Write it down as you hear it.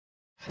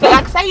So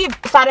like, say you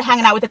started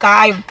hanging out with a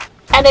guy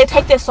and they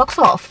take their socks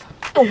off.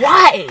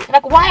 Why?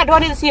 Like, why do I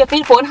need to see your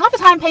feet for? And half the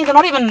time, pains are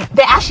not even,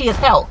 they're ashy as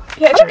hell.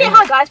 Yeah, I don't get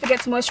how guys forget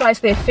to moisturize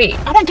their feet.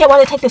 I don't get why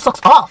they take their socks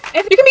off.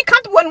 If you can be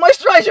comfortable and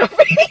moisturize your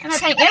feet. And I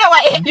think, you know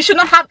what? You should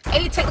not have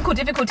any technical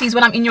difficulties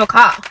when I'm in your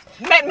car.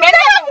 Men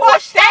have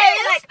wash days.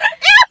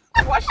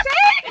 Like, wash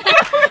day?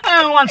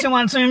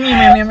 1, 2, me.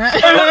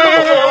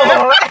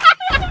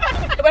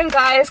 When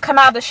guys come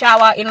out of the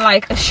shower in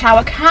like a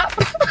shower cap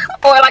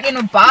or like in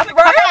a bath,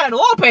 bro. Come out at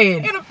all,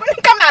 pain.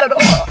 Come out at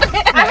all.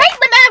 I hate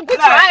when they have good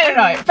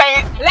time.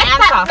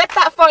 Let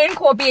that phone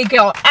call be a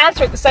girl.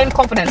 Answer it the same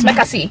confidence. Make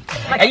her see.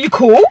 Like, are you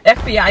cool?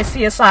 FBI,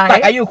 CSI.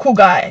 Like, are you a cool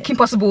guy? Kim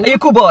Possible. Are you a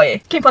cool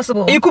boy? Kim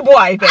Possible. Are you a cool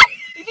boy?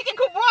 You think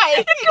cool boy?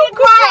 You think cool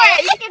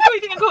boy? You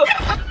think cool?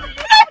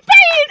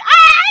 Pain. I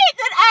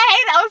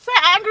hate it. I was so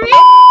angry.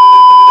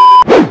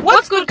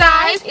 What's good,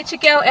 guys? It's your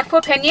girl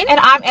efua.panyin and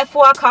I'm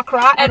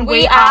efua.kakra, and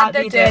we are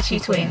the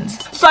Derkyi twins.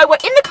 So we're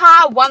in the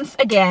car once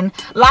again.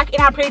 Like in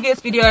our previous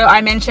video,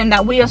 I mentioned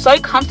that we are so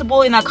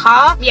comfortable in our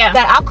car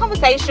that our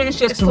conversations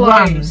just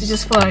runs. It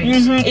just flows.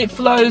 It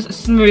flows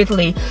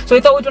smoothly. So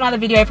we thought we'd do another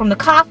video from the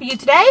car for you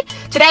today.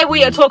 Today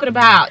we are talking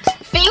about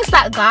things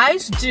that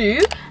guys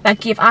do that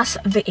give us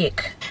the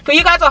ick. For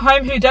you guys at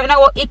home who don't know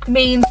what ick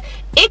means,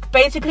 ick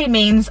basically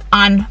means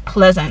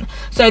unpleasant.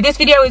 So this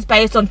video is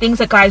based on things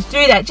that guys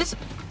do that just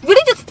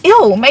really just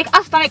make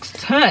our stomachs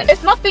turn.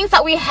 It's not things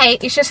that we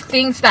hate, it's just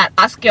things that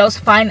us girls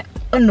find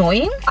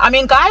annoying. I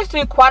mean, guys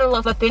do quite a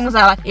lot of things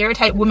that like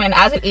irritate women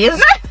as it is.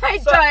 No,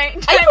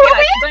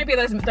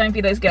 don't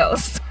be those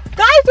girls.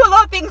 Guys do a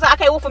lot of things that,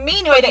 okay, well for me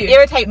anyway, that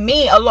irritate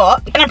me a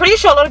lot. And I'm pretty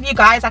sure a lot of you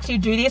guys actually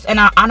do this and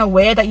are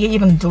unaware that you're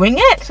even doing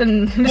it. So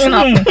listen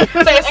up. So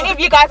if any of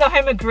you guys at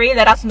home agree,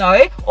 let us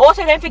know.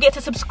 Also, don't forget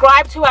to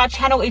subscribe to our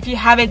channel if you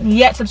haven't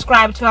yet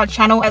subscribed to our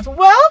channel as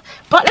well.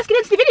 But let's get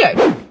into the video.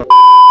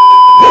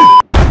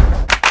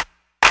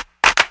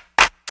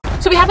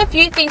 So we have a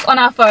few things on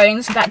our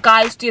phones that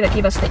guys do that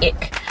give us the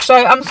ick. So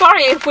I'm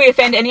sorry if we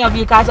offend any of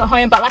you guys at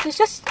home, but like it's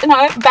just, you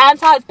know,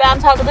 banter,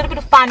 it's a little bit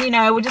of fun, you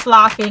know, we're just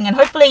laughing, and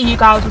hopefully you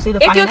guys will see the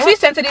fun. If you're too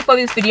sensitive for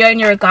this video and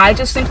you're a guy,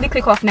 just simply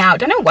click off now.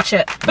 Don't watch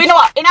it. But you know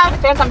what, in our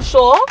defense, I'm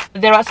sure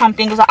there are some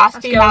things that us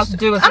females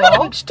do as well.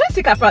 Don't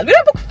stick up front. We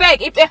don't book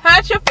fake. If it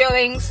hurts your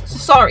feelings,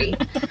 sorry.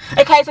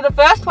 Okay, so the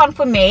first one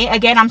for me,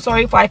 again, I'm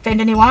sorry if I offend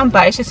anyone,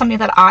 but it's just something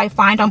that I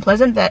find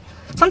unpleasant that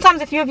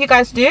sometimes a few of you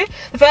guys do.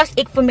 The first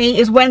ick for me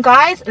is when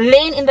guys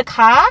lean in the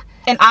car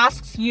and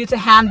asks you to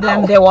hand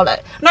them their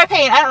wallet. No,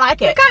 pain, I don't like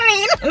it. They can't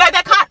lean. No,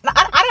 they can't.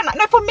 I don't know.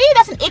 No, for me,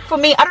 that's an ick for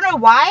me. I don't know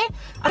why.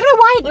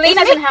 Lean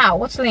as in how?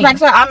 What's lean? Like,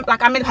 so I'm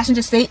in the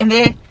passenger seat and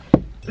they're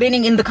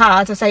leaning in the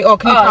car to say, oh,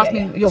 can you pass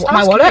me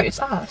my wallet? It's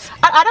us.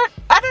 I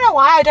don't know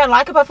why I don't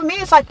like it, but for me,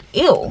 it's like,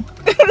 ew.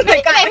 For me,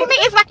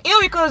 it's like, ew,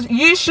 because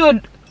you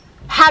should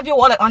have your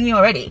wallet on you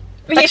already.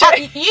 Like,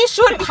 you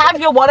should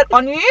have your wallet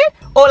on you,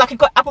 or like you've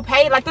got Apple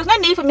Pay. Like, there's no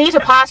need for me to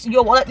pass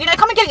your wallet. You know,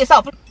 come and get it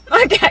yourself.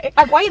 Okay.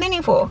 Like, why are you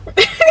leaning for? I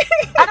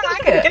don't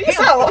like it. Get it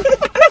yourself. No,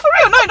 for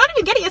real. No, not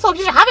even get it yourself.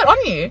 You should have it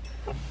on you.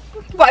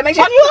 What, it makes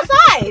you on your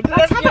side.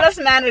 You're less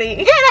manly.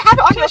 Yeah, they have it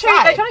on your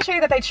side. They're trying to show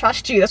you that they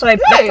trust you. That's why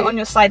they left it on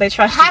your side. They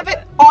trust you. Have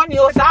it on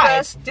your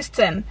side.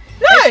 Distance.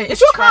 No,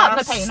 it's your car.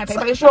 No pain,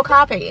 but it's your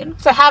car paying.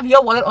 So have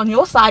your wallet on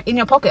your side in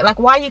your pocket. Like,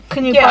 why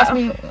can you pass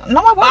me?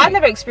 No, I won't. I've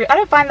never experienced. I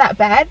don't find that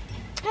bad.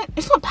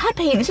 It's not bad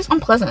pain, it's just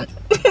unpleasant.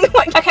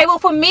 Okay, well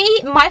for me,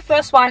 my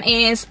first one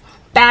is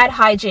bad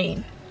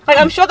hygiene. Like,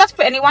 I'm sure that's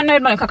for anyone. No,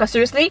 Kaka,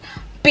 seriously.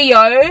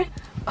 BO.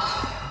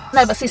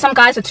 No, but see, some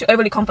guys are too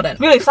overly confident.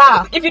 Really,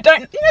 Sarah. If you don't,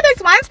 you know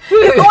those ones?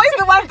 It's always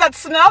the ones that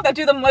smell, that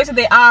do the most of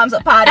their arms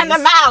at parties. And the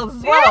mouths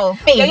as well.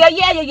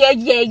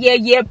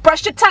 Yeah.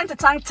 Brush your tongue.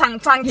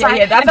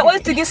 Yeah, and they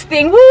always do this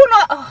thing. Woo,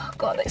 no. Oh,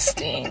 God, they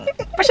sting.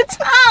 Brush your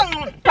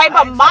tongue. Okay,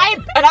 but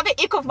another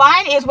ick of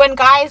mine is when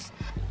guys,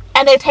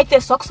 and they take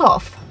their socks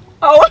off.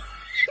 Oh.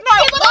 No,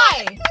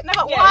 why? No,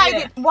 but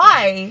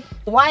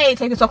why are you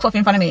taking socks off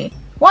in front of me?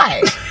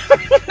 Why?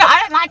 No, I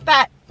don't like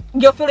that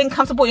you're feeling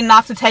comfortable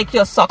enough to take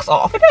your socks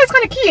off. I know, it's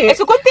kind of cute. It's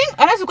a good thing.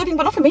 I know it's a good thing,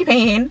 but not for me,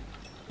 pain.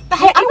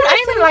 I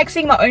don't even like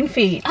seeing my own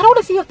feet. I don't want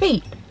to see your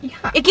feet.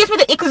 Yeah. It gives me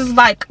the ick because it's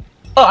like,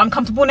 oh, I'm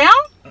comfortable now?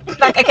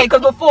 Like, okay,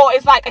 because before,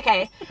 it's like,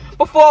 okay,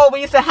 before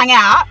we used to hang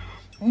out,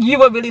 you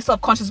were really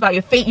self-conscious about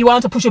your feet. You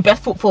wanted to push your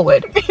best foot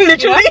forward. Literally.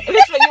 You know?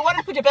 Literally, you wanted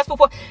to put your best foot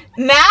forward.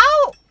 Now,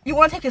 you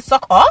want to take your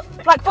sock off?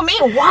 Like, for me,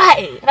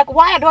 why? Like,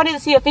 why do I need to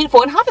see your feet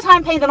for? And half the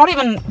time, they're not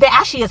even, they're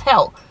ashy as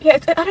hell. Yeah,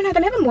 I don't know, they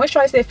never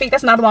moisturize their feet.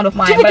 That's another one of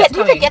mine. Do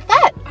you forget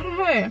that? I don't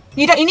know.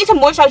 You need to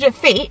moisturize your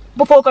feet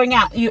before going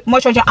out. You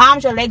moisturize your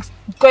arms, your legs,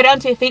 go down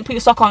to your feet, put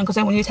your sock on, because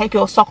then when you take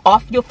your sock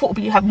off, your foot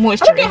will have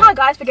moisture. I don't get how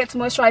guys forget to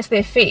moisturize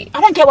their feet.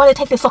 I don't get why they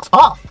take their socks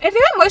off. If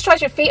you don't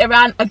moisturize your feet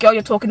around a girl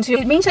you're talking to,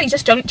 it means that you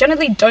just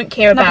generally don't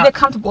care about. No, they're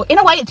comfortable. In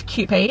a way, it's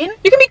cute, Peyton.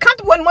 You can be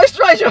comfortable and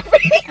moisturize your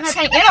feet. And I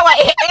think, in a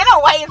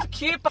way, it's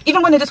cute. But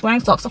even when they're just wearing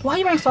socks, like, why are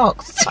you wearing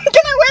socks? Can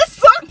I wear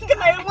socks?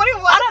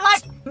 I don't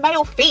like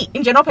male feet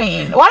in general,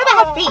 Peyton. Why do they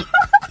have feet?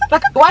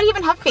 Like, why do you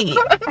even have feet?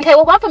 Okay,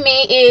 well, one for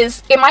me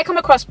is, it might come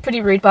across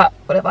pretty rude, but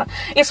whatever.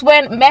 It's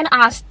when men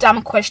ask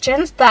dumb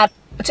questions that,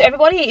 to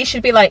everybody, it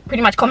should be like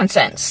pretty much common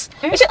sense.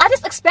 I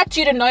just expect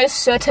you to know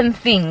certain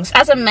things.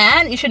 As a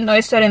man, you should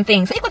know certain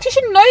things. Like, you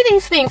should know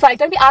these things. Like,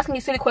 don't be asking me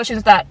silly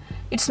questions that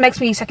it just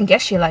makes me second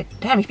guess you. Like,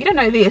 damn, if you don't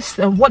know this,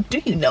 then what do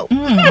you know? You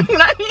know what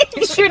I mean?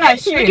 It's true, no,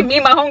 it's true. Me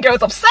and my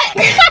homegirl's upset.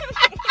 No,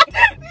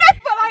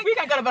 but like, we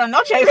can't go to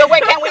Bellanoche, so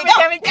where can we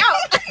go?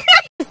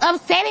 It's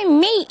upsetting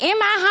me and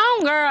my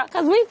homegirl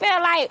because we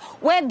feel like,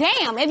 well,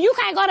 damn, if you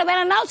can't go to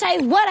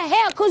Bellanoche, what the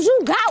hell could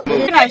you go?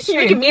 You know, it's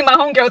true. Me and my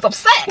homegirl's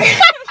upset. No,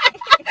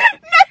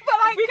 but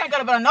like, we can't go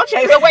to Bellanoche,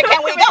 so where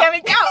can we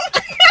go?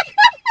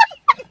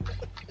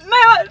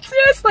 No,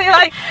 seriously,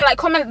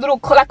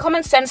 like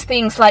common sense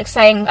things, like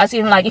saying, as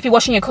in, like, if you're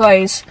washing your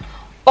clothes,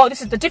 oh,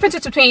 this is the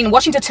differences between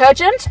washing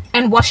detergent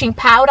and washing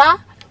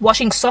powder,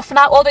 washing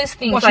softener, all those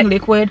things. Washing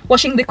liquid.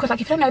 Like, if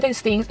you don't know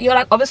those things, you're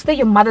like, obviously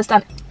your mother's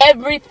done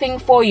everything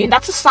for you, and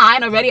that's a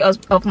sign already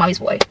of mommy's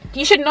boy.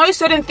 You should know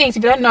certain things.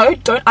 If you don't know,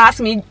 don't ask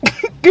me.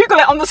 Google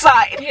it on the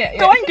side. Yeah.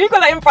 Go and Google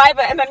it in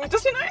private, and then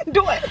just, you know,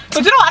 do it.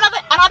 But you know,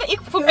 another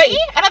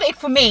ick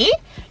for me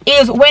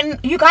is when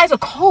you guys are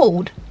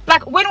cold.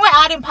 Like, when we're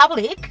out in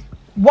public,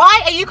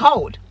 why are you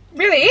cold?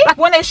 Really? Like,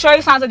 when they show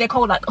signs that they're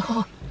cold, like,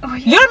 oh yeah.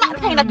 You're a man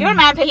peeing, like, you're a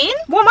man peeing,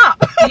 warm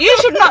up. You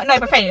should know, no,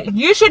 but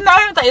you should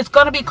know that it's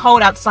gonna be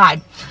cold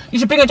outside. You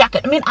should bring a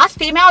jacket. I mean, us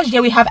females,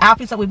 yeah, we have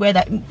outfits that we wear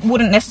that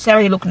wouldn't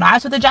necessarily look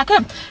nice with a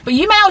jacket, but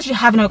you males, you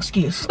have no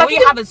excuse. All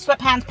you have is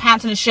sweatpants,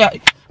 pants, and a shirt.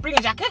 Bring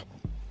a jacket.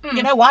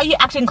 You know, why are you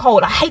acting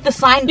cold? I hate the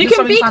sign. You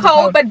can be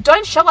cold, but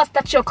don't show us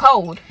that you're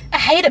cold. I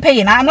hate it,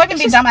 peeing. I'm not even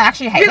being dumb. I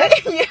actually hate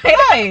it.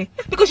 No,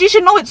 because you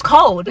should know it's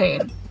cold,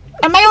 Payne.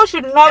 A male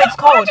should know it's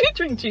cold. Why do you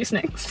drink juice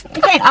next?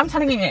 Payne, I'm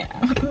telling you,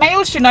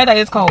 males should know that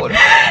it's cold.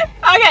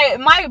 Okay,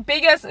 my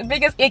biggest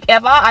ick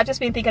ever, I've just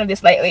been thinking of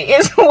this lately,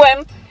 is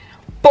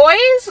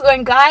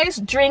when guys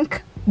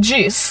drink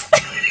juice.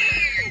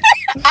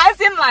 As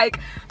in, like,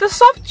 the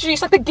soft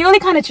juice, like the girly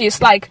kind of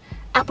juice, like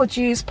apple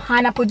juice,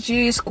 pineapple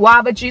juice,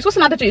 guava juice. What's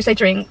another juice they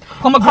drink?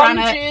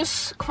 Pomegranate Plum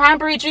juice,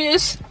 cranberry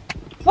juice.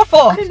 What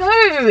for? I don't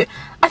know.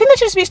 I think they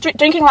should just be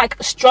drinking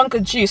like stronger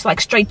juice,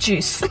 like straight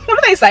juice. What do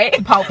they say?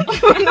 Pulp.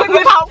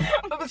 With pulp.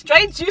 With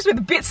straight juice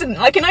with bits in,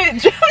 like, you know,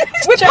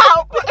 with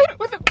pulp.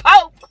 With the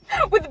pulp.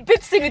 With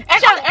bits in it.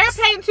 And on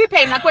airplane too,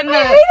 Payne. Like, when the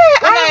I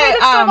hate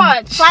it so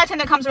much. flight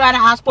attendant comes around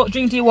and asks, what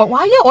drink do you want?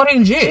 Why are you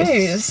ordering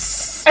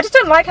juice? I just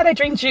don't like how they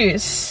drink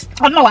juice.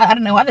 I don't know why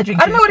they drink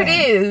juice. I don't know what it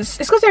is.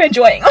 It's because they're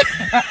enjoying.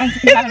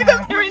 It's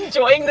because they're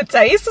enjoying the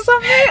taste or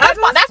something. That's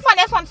my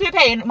next one too,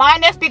 Payne. My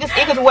next biggest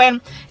ick is when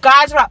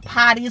guys are at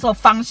parties or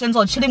functions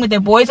or chilling with their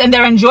boys and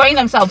they're enjoying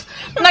themselves.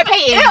 No,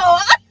 Payne.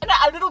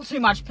 A little too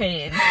much,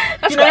 Payne.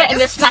 You know, and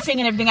they're snapping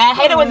and everything. I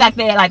hate it when, like,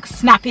 they're like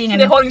snapping and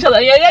they're holding each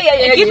other. Yeah.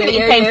 It gives me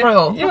Payne for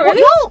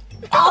real.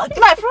 Oh,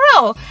 no, for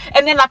real.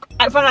 And then, like,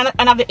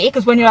 another ick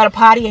is when you're at a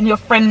party and your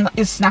friend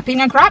is snapping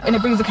and crap, and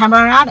it brings the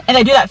camera around and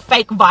they do that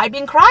fake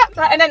vibing crap,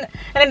 right? And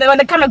then when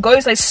the camera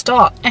goes, they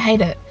stop. I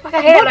hate it. Like,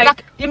 I hate it.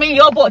 Like, you mean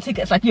you bought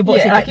tickets? Like, you bought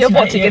tickets. Like, you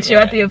bought tickets.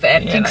 You're at the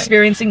event,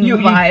 experiencing the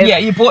vibe. Yeah,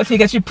 you bought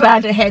tickets. You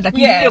planned ahead. Like,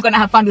 you're gonna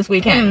have fun this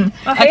weekend.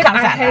 I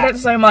hate it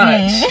so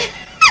much.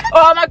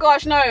 Oh my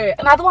gosh, no.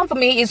 Another one for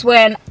me is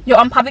when you're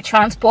on public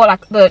transport,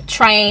 like the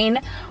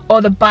train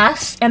or the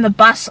bus, and the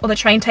bus or the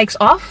train takes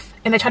off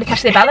and they try to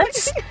catch their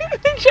balance. Hold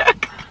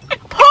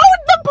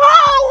the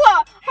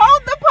pole!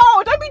 Hold the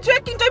pole! Don't be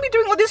jerking, don't be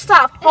doing all this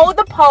stuff. Hold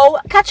the pole,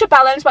 catch your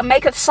balance, but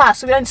make it sus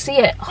so we don't see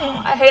it.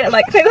 Oh, I hate it.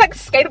 Like, they're like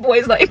skater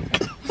boys, like.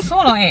 So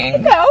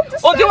annoying.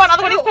 Or do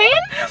another one is Payne?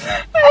 I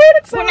hate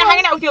it so when you're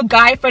hanging out with your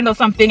guy friend or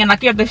something, and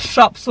like you're at the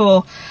shops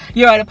or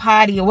you're at a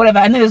party or whatever,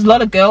 and there's a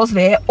lot of girls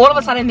there, all of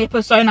a sudden their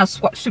persona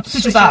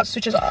switches up.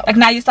 Like,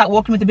 now you start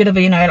walking with a bit of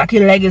a, you know, like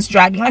your leg is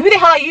dragging. Like, who the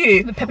hell are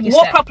you?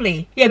 Walk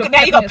properly. Yeah,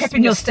 now you got pep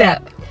in your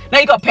step. Now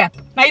you got pep.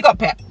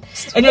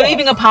 And you're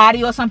leaving a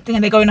party or something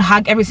and they're going to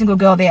hug every single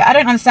girl there. I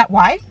don't understand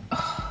why.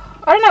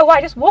 I don't know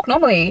why. Just walk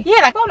normally.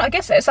 Yeah, like, well, I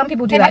guess some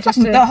people do that.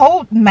 Just the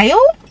whole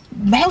males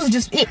are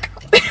just ick.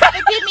 They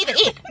give me the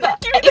ick.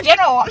 In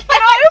general.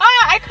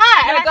 I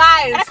can't. No,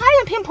 guys. I can't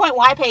even pinpoint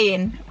why,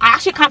 Payne. I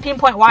actually can't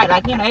pinpoint why.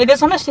 Like, you know, there's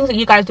so much things that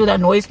you guys do that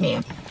annoys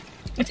me.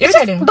 It's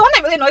irritating. The one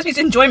that really annoys me is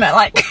enjoyment.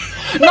 Like,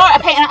 no,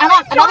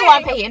 another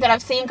one, Payne, that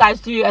I've seen guys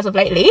do as of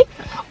lately,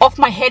 off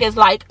my head, is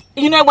like,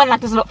 you know, when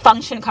like there's a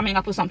function coming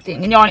up or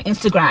something and you're on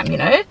Instagram, you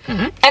know,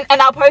 and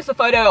I'll post a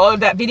photo or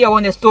that video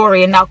on their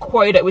story and I'll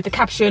quote it with the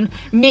caption,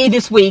 "Me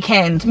this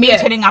weekend, me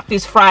turning up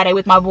this Friday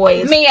with my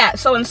boys, me at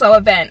so and so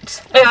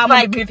event." It's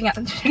like moving out.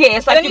 Yeah,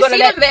 it's like and then you see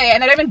them there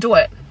and they don't even do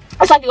it.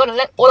 It's like you gotta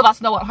let all of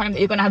us know at home that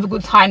you're gonna have a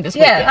good time this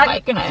weekend.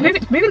 Like, you know,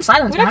 move in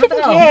silence. We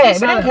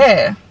don't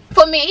care.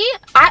 For me,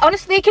 I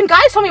honestly, can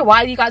guys tell me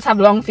why you guys have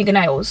long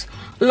fingernails?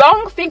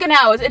 Long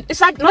fingernails.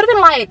 It's like not even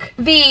like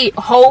the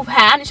whole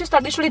hand. It's just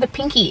like literally the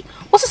pinky.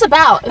 What's this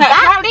about? No,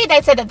 apparently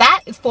they said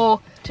that is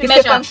for to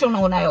measure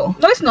functional nail.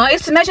 No, it's not.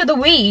 It's to measure the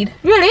weed.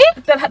 Really?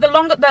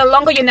 The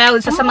longer your nail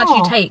is, how much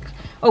you take.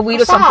 Or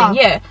weed or something.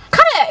 Yeah.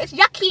 Cut it. It's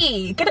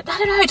yucky. Get it. I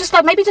don't know. Just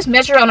like maybe just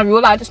measure it on a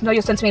ruler. Just know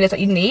your centimeters that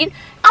you need.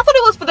 I thought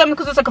it was for them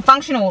because it's like a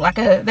functional, like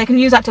they can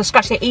use that to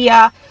scratch their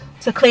ear,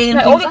 to clean.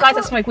 No, all the guys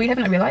that smoke weed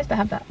haven't realized they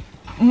have that.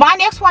 My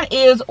next one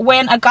is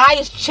when a guy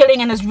is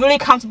chilling and is really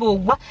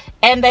comfortable,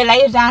 and they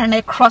lay down and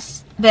they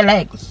cross their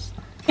legs.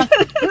 They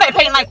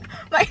paint like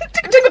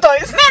tingle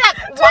toes. No,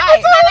 like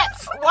why?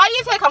 No, why are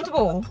you so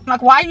comfortable?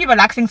 Like, why are you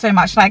relaxing so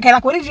much? Like, hey,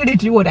 like, what did you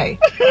do all day?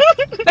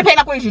 They paint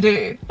like, what did you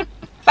do?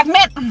 Like,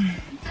 man.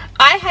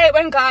 I hate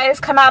when guys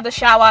come out of the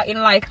shower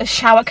in like a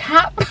shower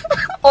cap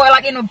or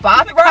like in a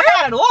bathrobe. Come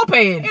out at all,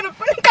 pain.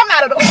 Come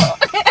out at all.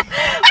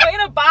 Or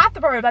in a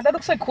bathrobe, like they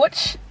look so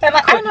quitch. And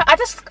like I don't know, I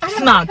don't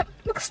snug. Know,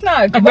 look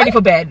snug. Like ready for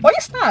bed. Why are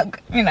you snug?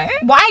 You know?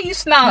 Why are you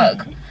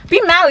snug?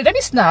 Be manly, don't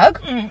be snug.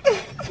 What do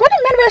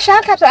men wear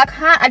shower caps?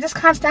 I just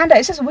can't stand it.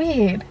 It's just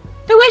weird.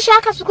 They wear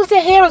shower caps because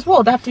their hair as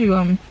well. They have to keep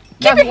your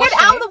head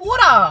out of the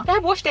water. They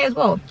have wash day as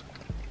well.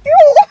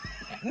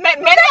 Men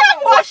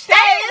have wash day.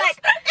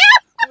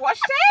 Like wash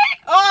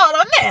day? Oh,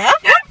 on there.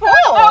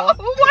 What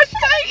for? Wash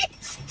day.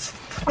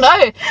 No.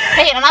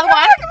 Hey, another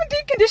one.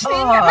 Deep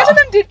conditioning. Imagine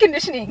them deep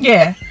conditioning.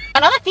 Yeah.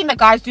 Another thing that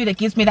guys do that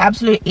gives me the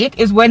absolute ick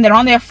is when they're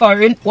on their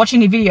phone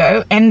watching a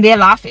video and they're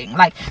laughing.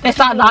 Like they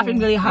start laughing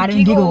really hard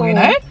and giggle, you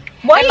know?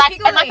 Why and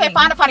like they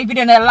find a funny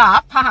video and they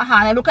laugh, ha ha ha,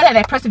 and they look at it,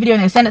 they press the video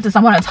and they send it to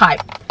someone to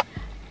type.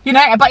 You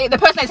know, but the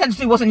person they sent it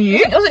to wasn't you.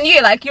 It wasn't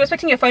you. Like you were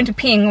expecting your phone to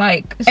ping,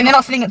 like, and they're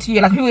not sending it to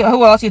you. Like who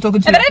else are you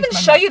talking to? And they don't even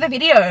show you the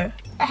video.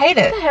 I hate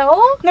it. What the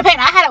hell? No, Pain,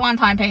 I had it one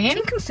time, Pain.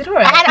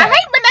 Inconsiderate. I hate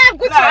when they have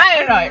good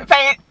time. No,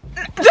 Pain.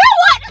 Do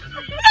what?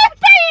 No,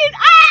 Pain.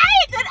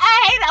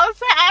 I hate it. I was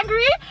so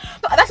angry.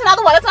 That's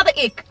another one. That's another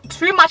ick.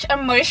 Too much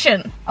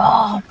emotion.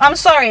 Oh, I'm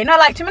sorry. No,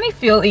 like too many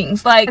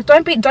feelings. Like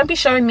don't be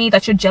showing me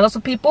that you're jealous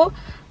of people.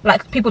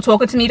 Like people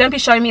talking to me, don't be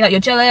showing me that you're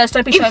jealous.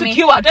 Don't be showing me.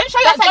 Insecure. Don't show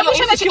yourself Don't you're be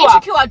showing me insecure. you're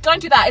insecure.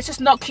 Don't do that. It's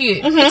just not cute.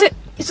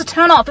 It's a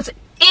turn off. It's an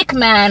ick,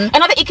 man.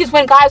 Another ick is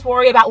when guys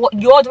worry about what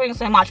you're doing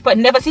so much, but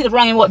never see the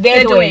wrong in what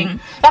they're doing.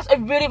 That's a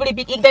really, really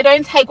big ick. They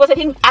don't take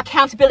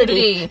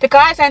accountability. The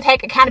guys don't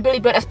take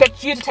accountability, but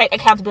expect you to take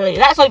accountability.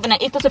 That's not even an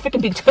ick. That's a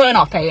freaking big turn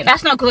off, Pain.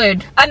 That's not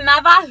good.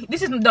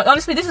 This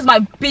is my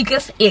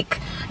biggest ick.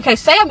 Okay,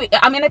 say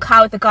I'm in a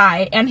car with a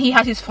guy and he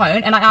has his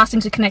phone and I asked him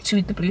to connect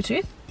to the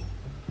Bluetooth.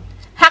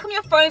 How come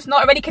your phone's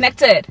not already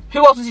connected?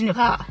 Who else is in your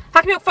car?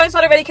 How come your phone's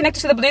not already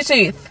connected to the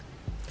Bluetooth?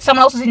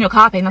 Someone else is in your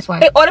car, Pain, that's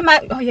why.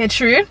 Oh yeah,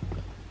 true.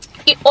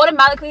 It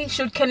automatically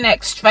should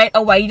connect straight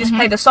away. You just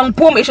play the song,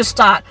 boom, it should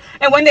start.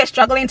 And when they're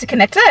struggling to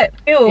connect it,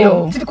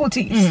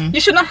 difficulties. You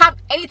should not have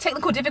any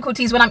technical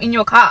difficulties when I'm in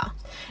your car.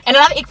 And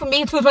another ick for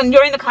me too is when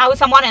you're in the car with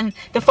someone and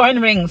the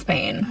phone rings,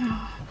 Pain.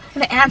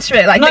 And they answer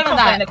it like they're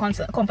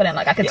confident,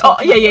 like I can talk.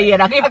 Oh yeah.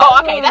 Like,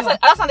 okay,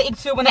 that's another ick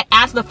too when they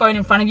answer the phone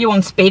in front of you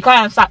on speaker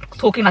and start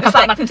talking like I've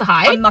got nothing to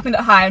hide. Nothing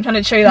to hide. I'm trying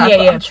to show you that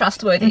I'm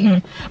trustworthy.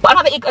 But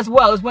another ick as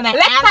well is when they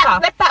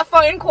let that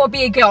phone call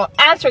be a girl.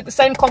 Answer it the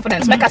same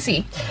confidence. Make us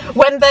see.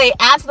 When they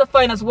answer the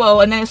phone as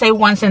well and then say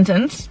one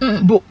sentence,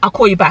 I'll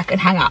call you back and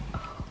hang up.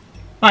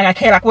 Like,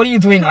 okay, like what are you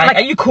doing? Like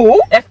are you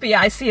cool?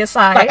 FBI,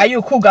 CSI. Like, are you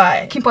a cool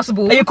guy? Kim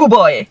Possible. Are you a cool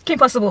boy? Kim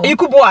Possible. Are you a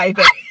cool boy?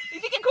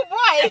 You think cool boy?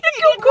 You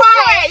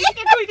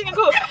think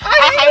cool?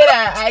 I hate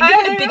it. I give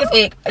it the biggest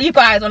ick. You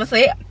guys,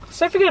 honestly,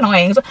 so freaking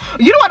annoying. So,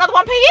 you know what another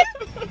one,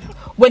 Payne?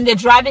 When they're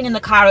driving in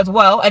the car as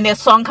well and their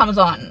song comes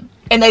on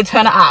and they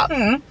turn it up.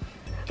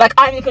 Like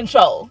I'm in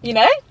control, you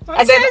know?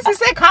 And then it's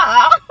their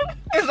car.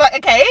 It's like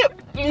okay,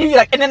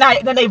 like, and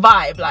then they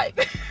vibe like.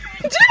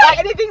 Do you know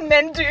anything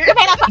men do?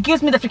 It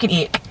gives me the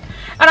freaking ick.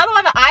 Another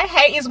one that I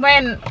hate is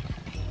when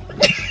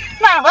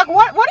no, like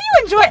what do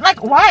you enjoy?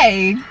 Like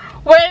why?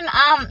 When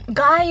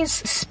guys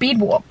speed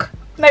walk.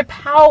 No,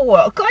 power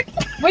walk. Like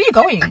where are you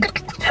going?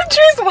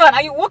 Choose one.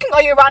 Are you walking or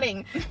are you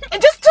running?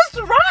 And just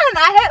run.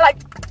 I hate like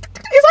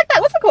it's like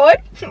that. What's it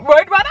called?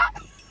 Road runner.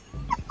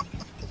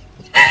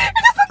 It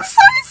just looks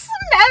so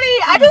smelly.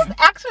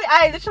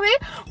 I literally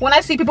when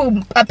I see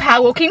people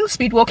power walking,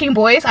 speed walking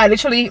boys, I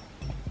literally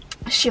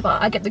shiver.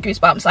 I get the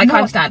goosebumps. I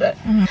can't stand it.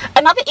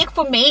 Another ick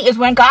for me is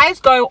when guys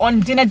go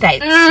on dinner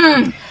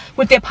dates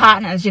with their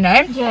partners, you know,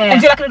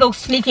 and do like a little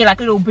sneaky, like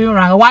a little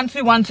boomerang, a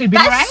 1-2-1-2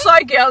 boomerang. That's so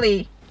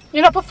girly.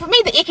 You know, but for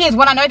me the ick is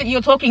when I know that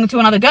you're talking to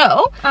another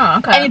girl,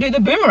 and you do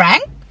the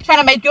boomerang, trying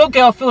to make your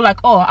girl feel like,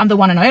 oh, I'm the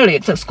one and only.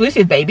 It's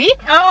exclusive, baby.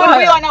 When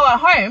we all know at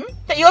home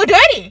that you're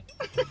dirty.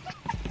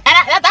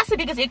 And that's the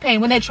biggest ick,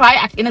 Pain, when they try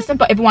to act innocent,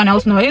 but everyone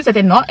else knows that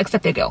they're not,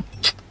 except their girl.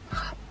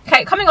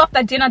 Okay, coming off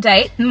that dinner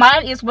date,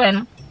 mine is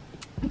when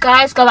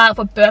guys go out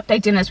for birthday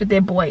dinners with their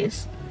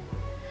boys.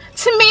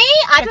 To me,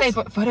 I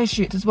just photo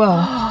shoots as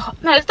well.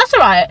 No, that's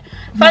alright.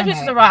 Photo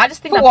shoots is alright. I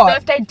just think that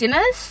birthday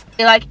dinners,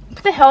 they're like,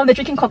 what the hell? They're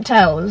drinking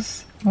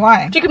cocktails.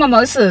 Why? Drinking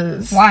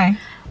mimosas. Why?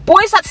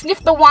 Boys that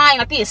sniff the wine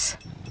like this.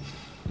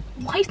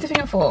 Why are you sniffing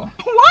it for? Why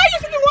are you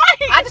sniffing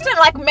wine? I just don't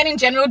like men in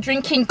general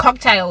drinking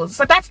cocktails.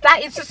 Like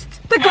that is just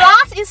the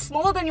glass is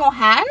smaller than your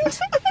hand. Do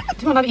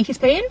you want another icky,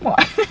 Pain?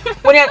 What?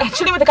 When you're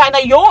chilling with a guy and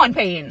they yawn,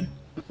 Pain.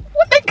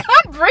 What? They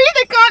can't breathe.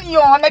 They can't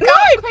yawn. They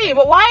can't. No, Pain.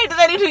 But why do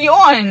they need to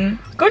yawn?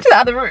 Go to the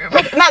other room. No,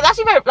 that's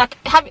even like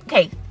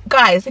okay.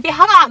 guys, if you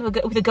hung out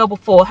with a girl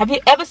before, have you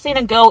ever seen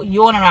a girl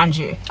yawn around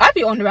you? I've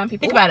yawned around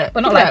people. Think about it.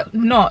 But not like,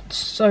 not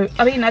so,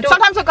 I mean, I don't.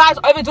 Sometimes the guys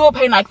overdo a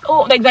pain, like,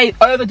 oh, they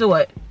overdo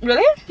it.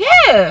 Really?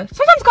 Yeah.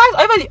 Sometimes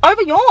guys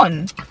over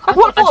yawn. Like,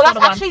 what for? That's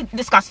actually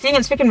disgusting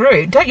and freaking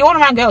rude. Don't yawn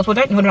around girls. Well,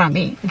 don't yawn around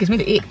me. It gives me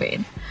the ick,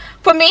 man.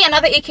 For me,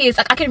 another ick is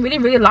like I can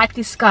really like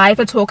this guy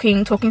for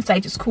talking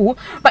stage is cool,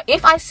 but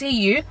if I see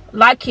you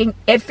liking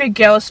every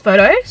girl's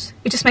photos,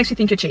 it just makes me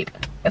think you're cheap.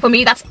 For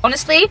me, that's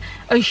honestly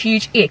a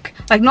huge ick.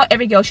 Like, not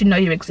every girl should know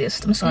you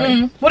exist. I'm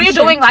sorry. What are you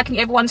doing liking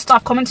everyone's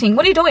stuff, commenting?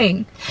 What are you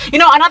doing? You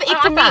know, another ick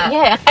for me,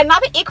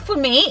 another ick for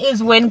me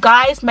is when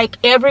guys make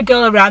every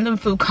girl around them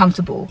feel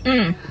comfortable.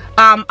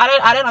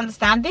 I don't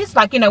understand this.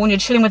 Like, you know, when you're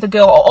chilling with a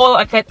girl or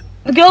like that,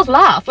 girls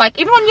laugh. Like,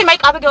 even when you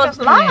make other girls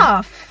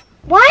laugh.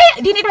 Why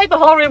do you need to make the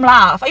whole room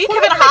laugh? Are you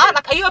Kevin Hart?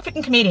 Like, are you a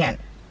freaking comedian?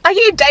 Are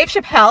you Dave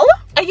Chappelle?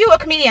 Are you a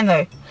comedian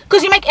though?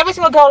 Because you make every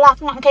single girl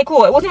laugh. I'm like, okay,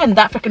 cool. It wasn't even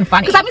that freaking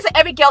funny. Because that means that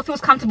every girl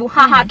feels comfortable,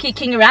 haha,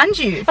 kicking around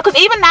you. Because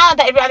even now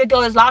that every other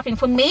girl is laughing,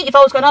 for me, if I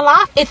was going to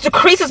laugh, it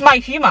decreases my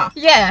humor.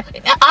 Yeah.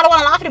 I don't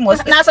want to laugh anymore.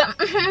 Now it's like,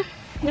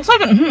 it's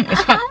not even,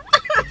 it's not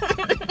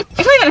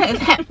even,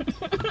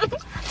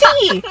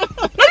 tea.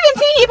 Not even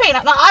tea, pain.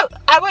 No,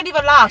 I won't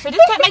even laugh. So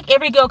just don't make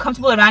every girl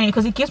comfortable around you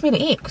because it gives me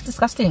the ick. It's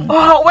disgusting.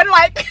 Oh, when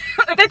like,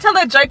 if they tell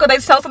a joke or they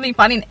tell something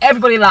funny and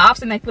everybody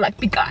laughs and they feel like,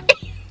 big guy.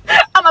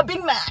 I'm a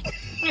big man.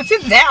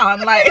 Sit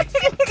down, like,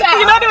 sit down.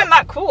 You're not even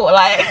that cool.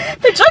 Like,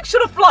 the joke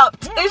should have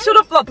flopped. It should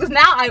have flopped because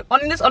now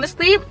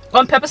honestly,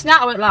 on purpose now,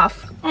 I won't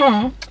laugh.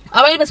 I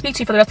won't even speak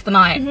to you for the rest of the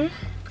night.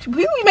 Who are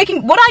you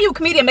making? What are you, a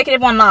comedian, making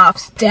everyone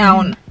laugh?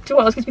 Down. Do you know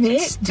what else gives me the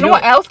ick? Do you know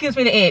what else gives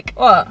me the ick?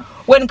 What?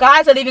 When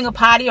guys are leaving a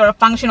party or a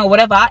function or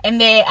whatever, and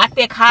they're at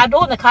their car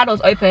door and the car door's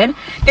open,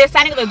 they're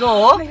standing at the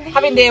door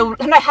having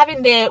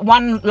their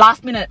one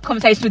last minute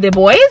conversation with their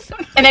boys,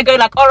 and they go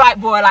like, "All right,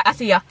 boy, like I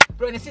see ya."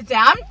 Bro, and they sit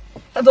down,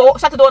 shut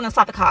the door, and then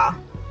start the car.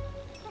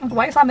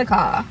 Why is on the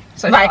car?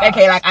 So like,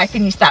 okay, like I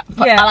finished that.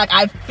 Yeah. Like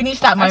I've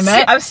finished that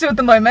moment. I've sealed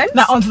the moment.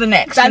 Now on to the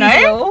next. You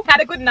know?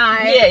 Had a good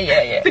night.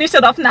 Yeah. Finished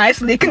it off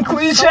nicely.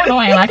 Conclusion. So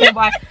annoying. Like,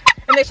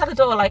 and they shut the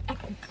door. Like,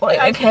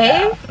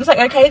 okay. It's like,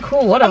 okay,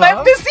 cool, whatever. I'm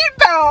like, the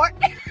seatbelt.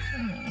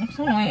 It's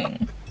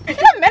annoying. You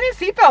know, men in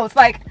seatbelts.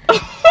 Like,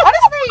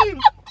 honestly,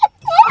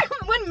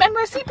 when men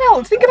wear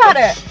seatbelts, think about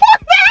it.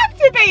 They have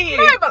to be.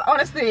 No, but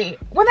honestly,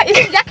 when that is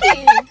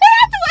yucky.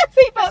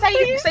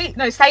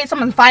 Say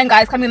someone's fine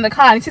guy's coming in the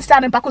car and he sits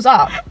down and buckles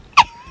up. Why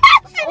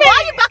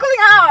are you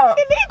buckling up?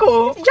 It's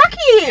illegal.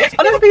 Yucky.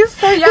 Honestly, it's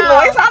so young.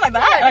 Why it sound like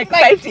that? Like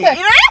safety. You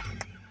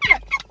know?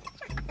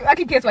 I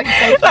can guess why he's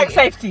safety. Like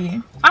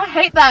safety. I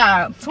hate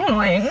that. It's so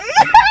annoying.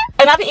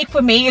 Another ick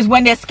for me is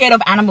when they're scared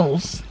of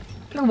animals.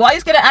 What are you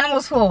scared of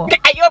animals for?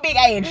 At your big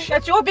age.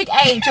 At your big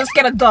age, you're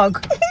scared of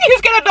dog. You're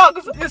scared of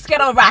dogs. You're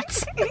scared of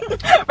rats.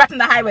 Rat in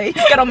the highway.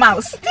 You're scared of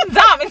mouse. It's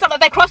dumb. It's like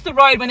they cross the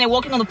road when they're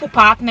walking on the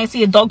footpath and they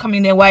see a dog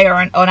coming their way or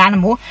an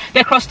animal.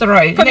 They cross the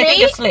road. For and they me, think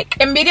you're slick.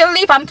 Immediately,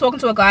 if I'm talking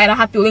to a guy and I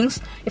have feelings,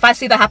 if I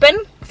see that happen,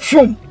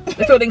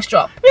 the feelings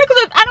drop.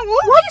 Because of animals?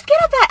 Why are you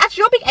scared of that? At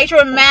your big age,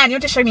 you're a man. You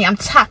have to show me I'm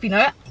tough, you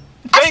know?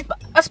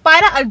 A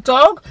spider, a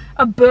dog,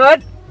 a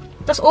bird.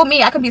 That's all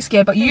me. I can be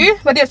scared, but you,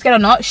 whether you're scared or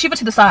not, shiver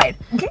to the side.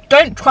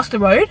 Don't cross the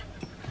road.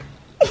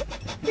 Yeah,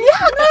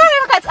 no,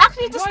 it's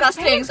actually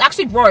disgusting. It's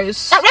actually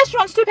gross. At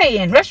restaurants too,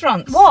 Payne.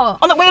 Restaurants. What?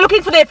 When they're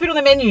looking for their food on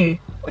the menu.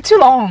 Too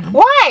long.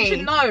 Why? You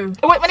should know.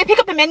 When they pick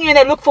up the menu and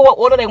they look for what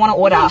order they want to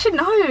order. Yeah, you should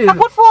know. Like,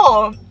 what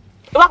for?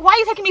 Like, why are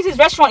you taking me to this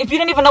restaurant if you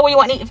don't even know what you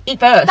want to eat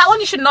first? That one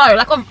you should know.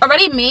 Like,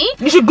 already me.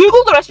 You should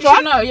Google the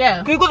restaurant. You should know,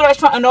 yeah. Google the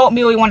restaurant and know what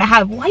meal you want to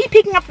have. Why are you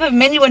picking up the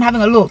menu and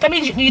having a look? That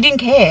means you didn't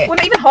care. When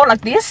I even hold like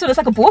this, so it's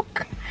like a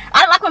book. I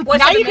don't like when boys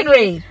now you can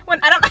read.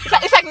 When I don't.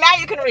 It's like now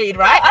you can read,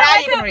 right? Now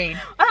you can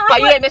read. But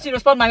you ain't message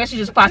respond my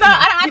messages fast. No,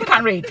 I don't like you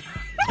can't read.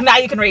 Now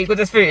you can read with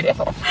this food. I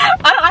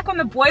don't like when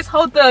the boys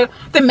hold the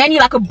menu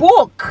like a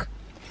book.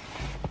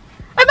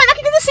 I mean, like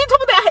you can see the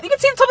top of their, you can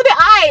see the top of their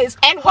eyes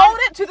and hold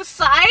it to the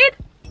side.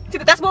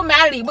 That's more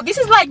manly. But this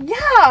is like,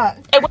 yeah.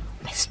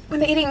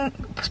 When they're eating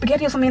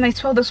spaghetti or something, they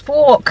twirl this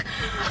fork.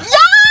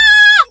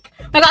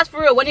 Yuck! Like, that's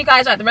for real. When you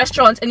guys are at the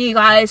restaurants and you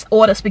guys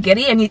order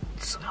spaghetti and you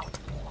swirl the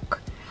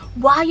fork,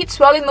 why are you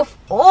twirling the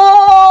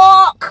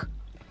fork?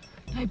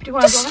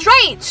 Just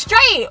straight.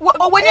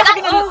 Or when you're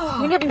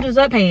having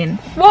dessert, Payne.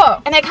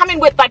 What? And they come in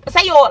with, like,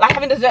 say you're like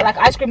having dessert, like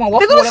ice cream or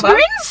waffle. The little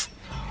spoons?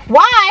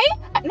 Why?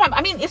 No,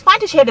 I mean, it's fine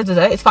to share the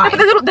dessert. It's fine.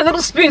 No, but the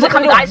little spoons that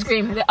come with ice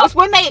cream. It's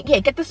when they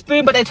get the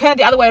spoon, but they turn it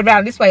the other way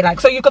around, this way,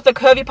 like, so you've got the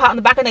curvy part on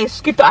the back, and they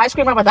scoop the ice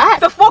cream up like that.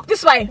 The fork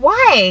this way.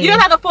 Why? You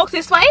don't have the forks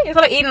this way.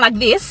 Instead of eating like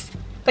this,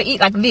 they eat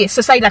like this.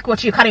 So say like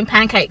what you're cutting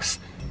pancakes.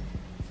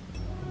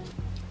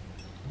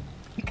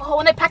 Oh,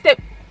 when they packed it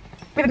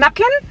with a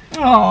napkin.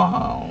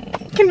 Oh,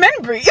 can men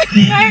breathe?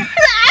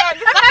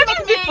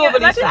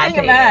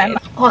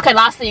 Okay,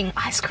 last thing,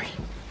 ice cream.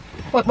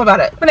 What about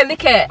it? When they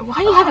lick it. Why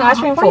are you having ice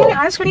cream for? Why are you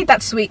having ice cream? Eat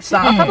that sweet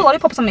stuff. I have the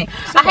lollipops on me.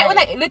 I hate when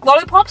they lick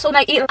lollipops or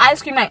when they eat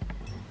ice cream. Like,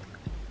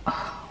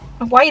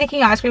 why are you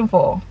licking ice cream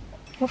for?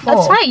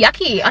 That's so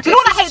yucky. Do you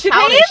know what I hate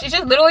childish. too? It's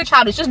just literally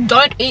childish. Just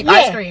don't eat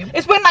ice cream.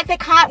 It's when like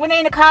when they're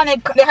in the car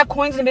and they have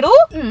coins in the middle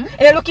and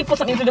they're looking for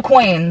something through the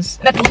coins.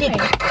 Like you hear,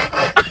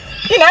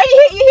 you know,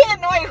 you hear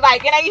the noise,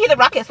 like, you know, you hear the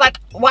ruckus. Like,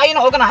 why are you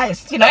not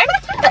organized? You know,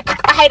 like,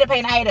 I hate it,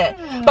 pain, I hate it.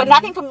 But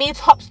nothing for me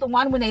tops the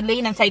one when they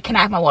lean and say, "Can I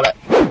have my wallet?"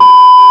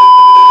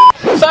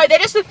 So they're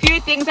just a few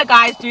things that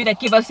guys do that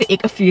give us the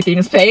ick. A few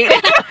things, Pete.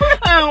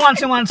 One,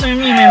 two.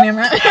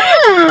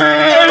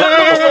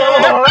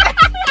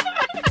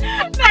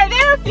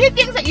 There are a few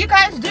things that you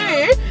guys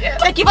do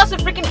that give us a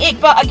freaking ick.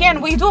 But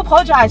again, we do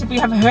apologize if we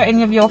have hurt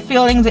any of your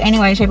feelings in any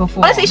way, shape, or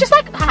form. Honestly, it's just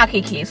like haha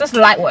kiki. It's just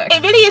light work.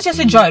 It really is just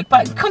a joke.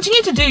 But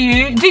continue to do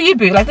you,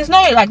 boo. Like there's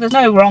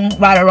no wrong,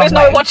 right or wrong. There's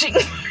no watching.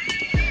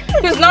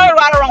 There's no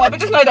right or wrong way. But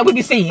just know that we'll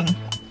be seeing.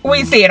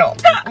 We see it all.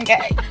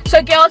 Okay.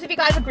 So girls, if you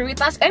guys agree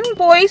with us, and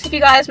boys, if you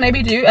guys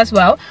maybe do as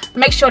well,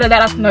 make sure to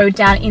let us know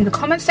down in the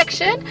comment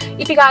section.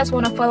 If you guys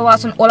want to follow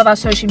us on all of our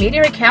social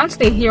media accounts,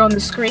 they're here on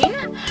the screen,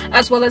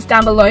 as well as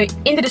down below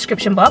in the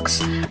description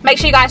box. Make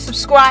sure you guys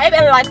subscribe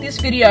and like this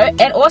video,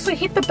 and also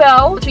hit the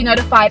bell to be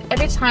notified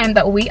every time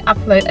that we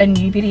upload a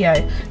new video.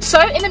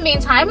 So in the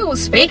meantime, we will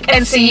speak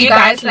and see you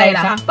guys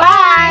later.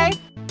 Bye.